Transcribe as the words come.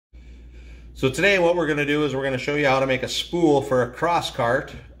So today what we're going to do is we're going to show you how to make a spool for a Crosskart.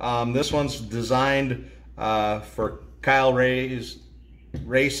 This one's designed for KJ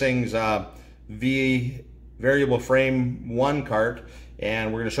Raycing's variable frame 1 kart,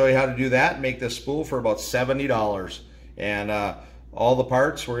 and we're going to show you how to do that, make this spool for about $70. And all the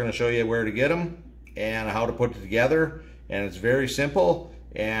parts, we're going to show you where to get them and how to put it together, and it's very simple,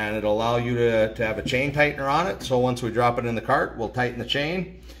 and it'll allow you to have a chain tightener on it, so once we drop it in the cart, we'll tighten the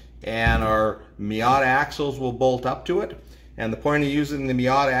chain and our Miata axles will bolt up to it. And the point of using the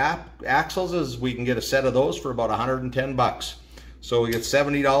Miata axles is we can get a set of those for about 110 bucks. So we get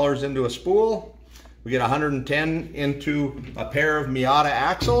 $70 into a spool, we get 110 into a pair of Miata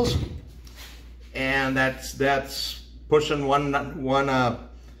axles, and that's pushing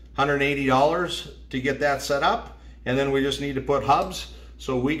 $180 to get that set up. And then we just need to put hubs,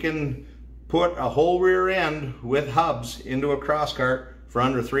 so we can put a whole rear end with hubs into a Crosskart for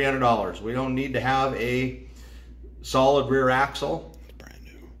under $300. We don't need to have a solid rear axle. Brand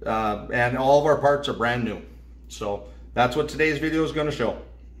new. And all of our parts are brand new. So that's what today's video is going to show.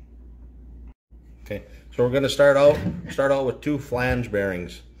 Okay, so we're going to start out with 2 flange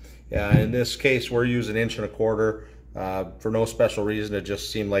bearings. In this case, we're using 1.25 inches for no special reason. It just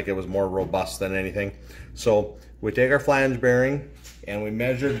seemed like it was more robust than anything. So we take our flange bearing and we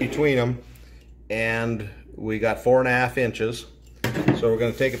measured between them, and we got 4.5 inches. So we're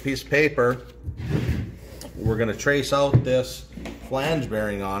going to take a piece of paper, we're going to trace out this flange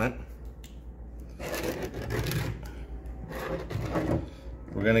bearing on it.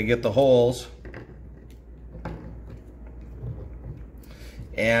 We're going to get the holes.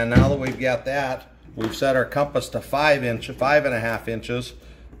 And now that we've got that, we've set our compass to 5.5 inches. Here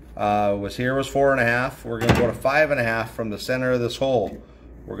was 4.5. We're going to go to 5.5 from the center of this hole.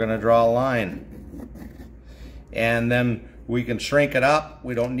 We're going to draw a line. And then we can shrink it up.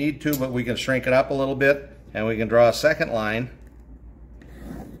 We don't need to, but we can shrink it up a little bit, and we can draw a second line,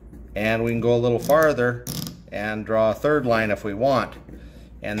 and we can go a little farther and draw a third line if we want.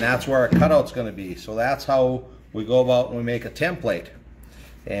 And that's where our cutout's going to be. So that's how we go about when we make a template.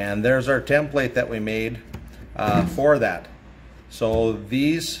 And there's our template that we made for that. So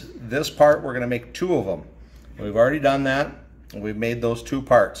this part, we're going to make 2 of them. We've already done that. We've made those 2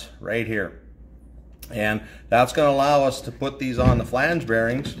 parts right here. And that's going to allow us to put these on the flange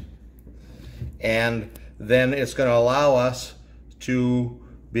bearings, and then it's going to allow us to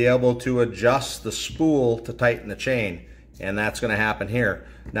be able to adjust the spool to tighten the chain, and that's going to happen here.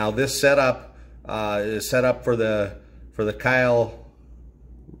 Now this setup is set up for the KJ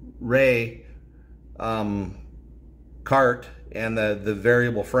Ray kart and the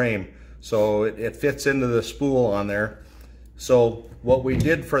variable frame, so it fits into the spool on there. So what we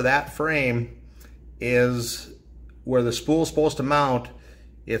did for that frame is where the spool is supposed to mount,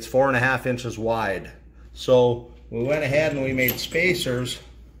 it's 4.5 inches wide. So we went ahead and we made spacers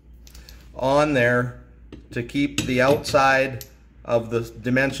on there to keep the outside of the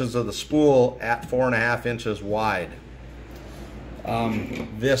dimensions of the spool at 4.5 inches wide.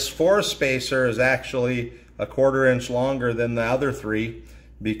 This 4th spacer is actually 1/4 inch longer than the other 3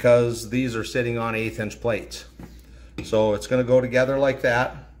 because these are sitting on 1/8 inch plates. So it's going to go together like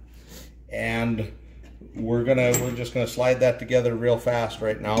that, and we're just gonna slide that together real fast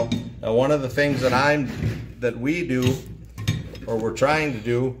right now. Now, one of the things that we do, or we're trying to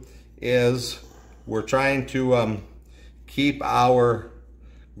do, is we're trying to keep our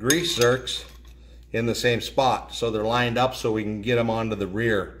grease zerks in the same spot, so they're lined up so we can get them onto the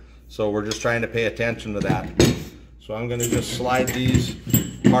rear. So we're just trying to pay attention to that. So I'm gonna just slide these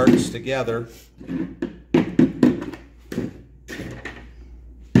parts together.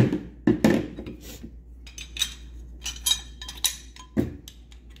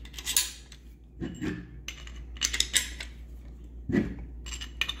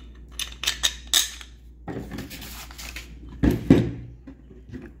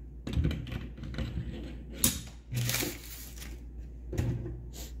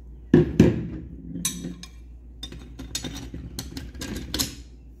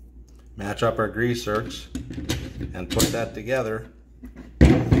 Match up our grease zerks and put that together,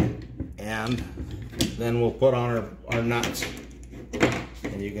 and then we'll put on our nuts,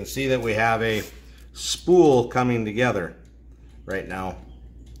 and you can see that we have a spool coming together right now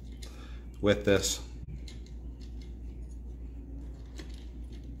with this.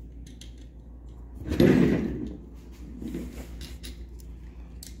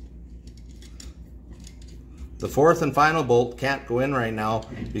 The 4th and final bolt can't go in right now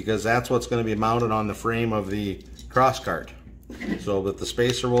because that's what's going to be mounted on the frame of the Crosskart. So that the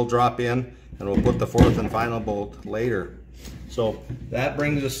spacer will drop in, and we'll put the 4th and final bolt later. So that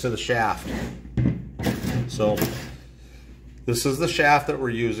brings us to the shaft. So this is the shaft that we're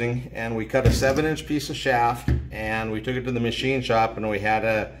using, and we cut a 7-inch piece of shaft and we took it to the machine shop, and we had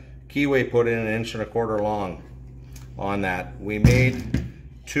a keyway put in 1.25 inches long on that. We made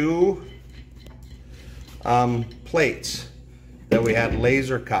 2 plates that we had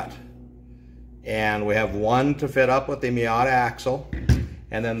laser cut, and we have one to fit up with the Miata axle,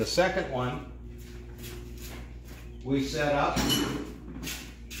 and then the second one we set up.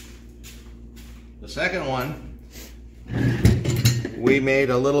 The second one we made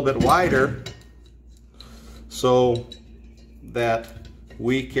a little bit wider so that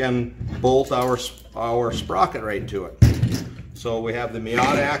we can bolt our sprocket right to it. So we have the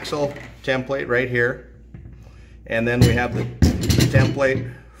Miata axle template right here, and then we have the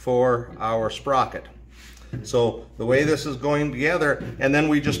template for our sprocket. So the way this is going together, and then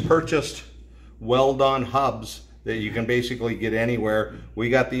we just purchased weld-on hubs that you can basically get anywhere. We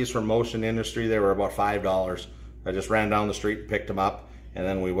got these from Motion Industry. They were about $5. I just ran down the street and picked them up, and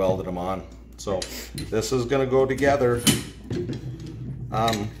then we welded them on. So this is going to go together.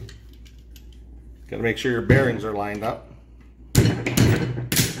 Got to make sure your bearings are lined up.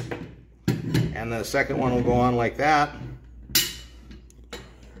 And the second one will go on like that.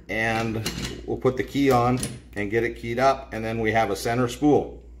 And we'll put the key on and get it keyed up, and then we have a center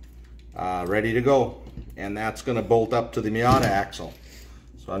spool ready to go. And that's going to bolt up to the Miata axle.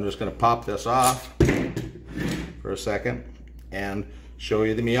 So I'm just going to pop this off for a second and show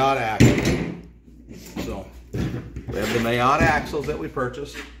you the Miata axle. So we have the Miata axles that we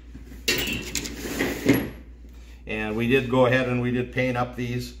purchased, and we did go ahead and we did paint up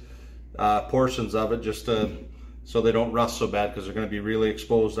these portions of it just so they don't rust so bad, because they're going to be really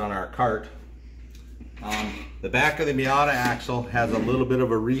exposed on our kart. The back of the Miata axle has a little bit of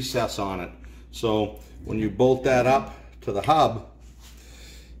a recess on it, so when you bolt that up to the hub,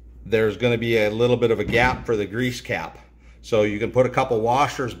 there's going to be a little bit of a gap for the grease cap. So you can put a couple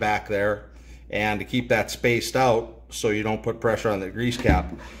washers back there, and to keep that spaced out so you don't put pressure on the grease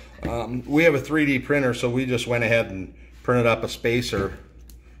cap. We have a 3D printer, so we just went ahead and printed up a spacer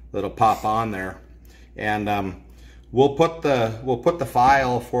that'll pop on there. And we'll put the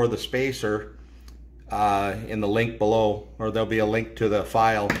file for the spacer in the link below, or there'll be a link to the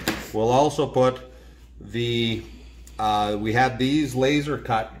file. We'll also put the we had these laser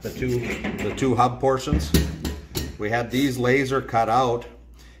cut, the two hub portions. We had these laser cut out,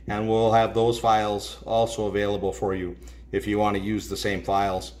 and we'll have those files also available for you if you want to use the same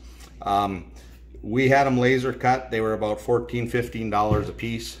files. We had them laser cut. They were about $14–15 a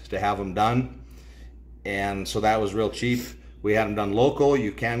piece to have them done, and so that was real cheap. We had them done local.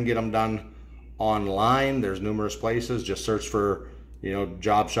 You can get them done online. There's numerous places. Just search for,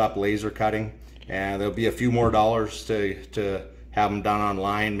 job shop laser cutting, and there'll be a few more dollars to have them done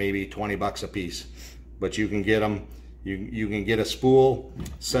online, maybe 20 bucks a piece. But you can get them, you can get a spool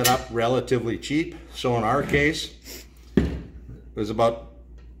set up relatively cheap. So in our case, it was about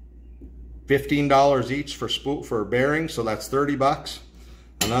 $15 each for bearings, so that's 30 bucks.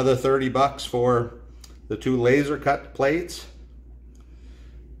 Another 30 bucks for the 2 laser cut plates.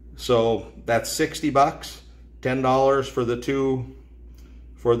 So that's 60 bucks. $10 for the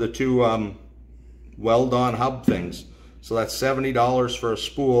two weld-on hub things. So that's $70 for a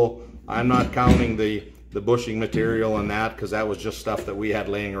spool. I'm not counting the bushing material and that, because that was just stuff that we had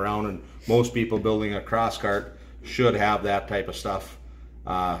laying around, and most people building a Crosskart should have that type of stuff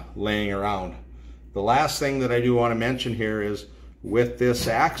laying around. The last thing that I do want to mention here is, with this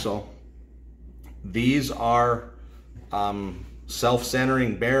axle, these are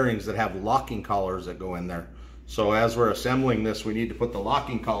self-centering bearings that have locking collars that go in there. So as we're assembling this, we need to put the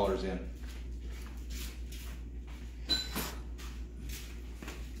locking collars in.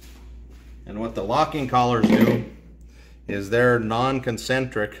 And what the locking collars do is they're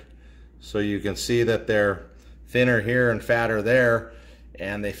non-concentric, so you can see that they're thinner here and fatter there,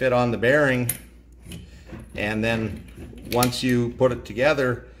 and they fit on the bearing. And then once you put it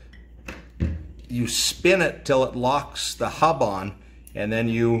together, you spin it till it locks the hub on, and then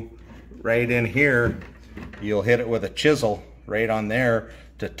you, right in here, you'll hit it with a chisel right on there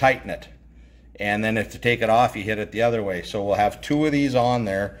to tighten it. And then if to take it off, you hit it the other way. So we'll have 2 of these on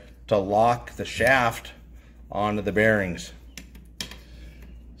there to lock the shaft onto the bearings.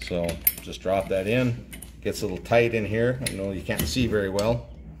 So just drop that in. Gets a little tight in here. I know you can't see very well,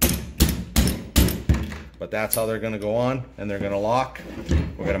 but that's how they're going to go on, and they're going to lock.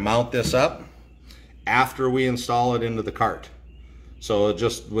 We're going to mount this up after we install it into the kart. So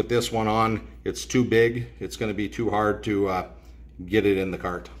just with this one on, it's too big. It's going to be too hard to get it in the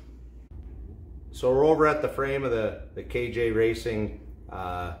kart. So we're over at the frame of the KJ Raycing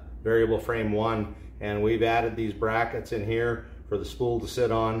variable frame 1, and we've added these brackets in here for the spool to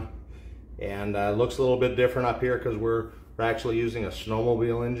sit on. And it looks a little bit different up here because we're actually using a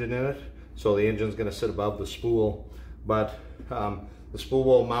snowmobile engine in it. So the engine's going to sit above the spool, but the spool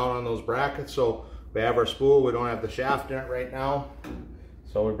will mount on those brackets. So we have our spool, we don't have the shaft in it right now.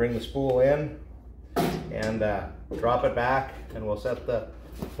 So we bring the spool in and drop it back, and we'll set the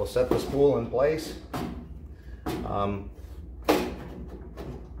spool in place.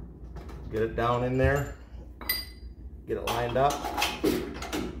 Get it down in there, get it lined up,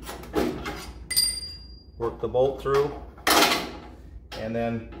 work the bolt through, and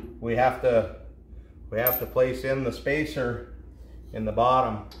then we have to place in the spacer in the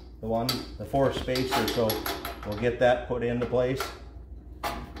bottom, the fourth spacer. So we'll get that put into place,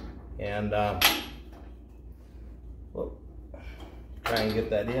 and we'll try and get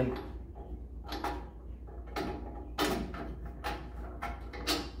that in.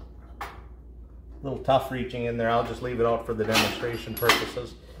 A little tough reaching in there. I'll just leave it out for the demonstration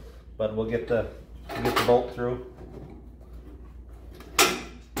purposes, but we'll get the bolt through,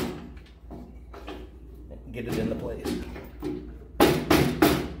 get it into place.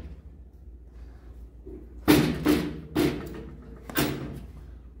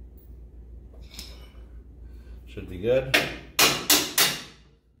 Should be good.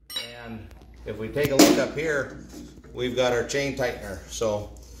 And if we take a look up here, we've got our chain tightener.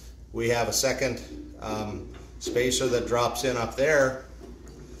 So we have a second spacer that drops in up there,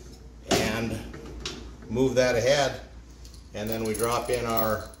 and move that ahead, and then we drop in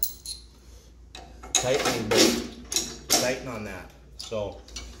our tightening bolt to tighten on that. So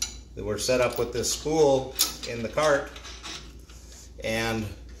we're set up with this spool in the cart, and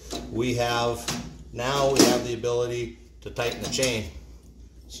we have the ability to tighten the chain.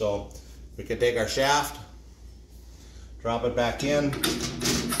 So we can take our shaft, drop it back in,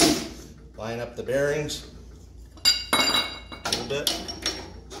 line up the bearings a little bit,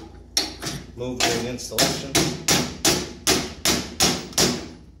 move during installation,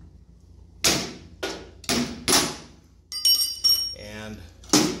 and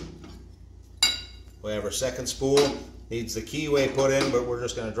we have our second spool. Needs the keyway put in, but we're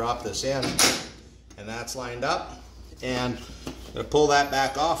just going to drop this in, and that's lined up. And I'm going to pull that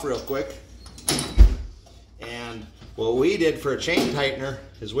back off real quick. And what we did for a chain tightener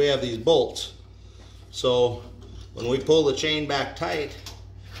is we have these bolts. So when we pull the chain back tight,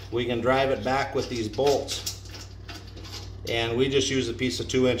 we can drive it back with these bolts. And we just use a piece of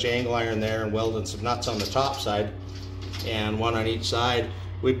 2-inch angle iron there and welded some nuts on the top side and one on each side.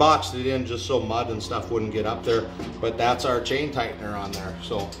 We boxed it in just so mud and stuff wouldn't get up there, but that's our chain tightener on there.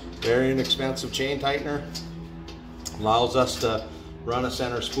 So very inexpensive chain tightener. Allows us to run a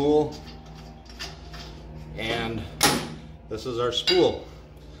center spool. And this is our spool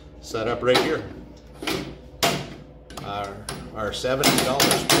set up right here. Our $70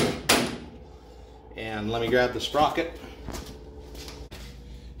 spool. And let me grab the sprocket.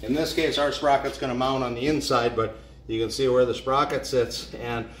 In this case, our sprocket's going to mount on the inside, but you can see where the sprocket sits.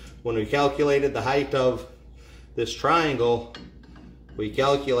 And when we calculated the height of this triangle, we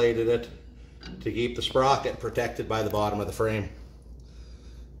calculated it to keep the sprocket protected by the bottom of the frame.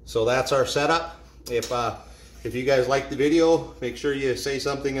 So that's our setup. If you guys like the video, make sure you say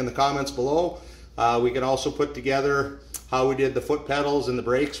something in the comments below. We can also put together how we did the foot pedals and the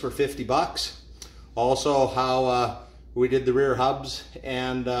brakes for 50 bucks. Also how we did the rear hubs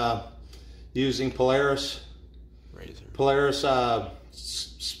and using Polaris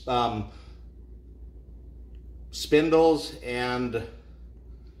spindles and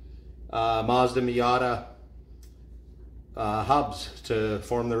Mazda Miata hubs to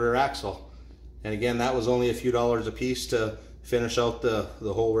form the rear axle. And again, that was only a few dollars a piece to finish out the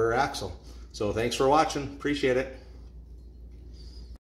whole rear axle. So thanks for watching. Appreciate it.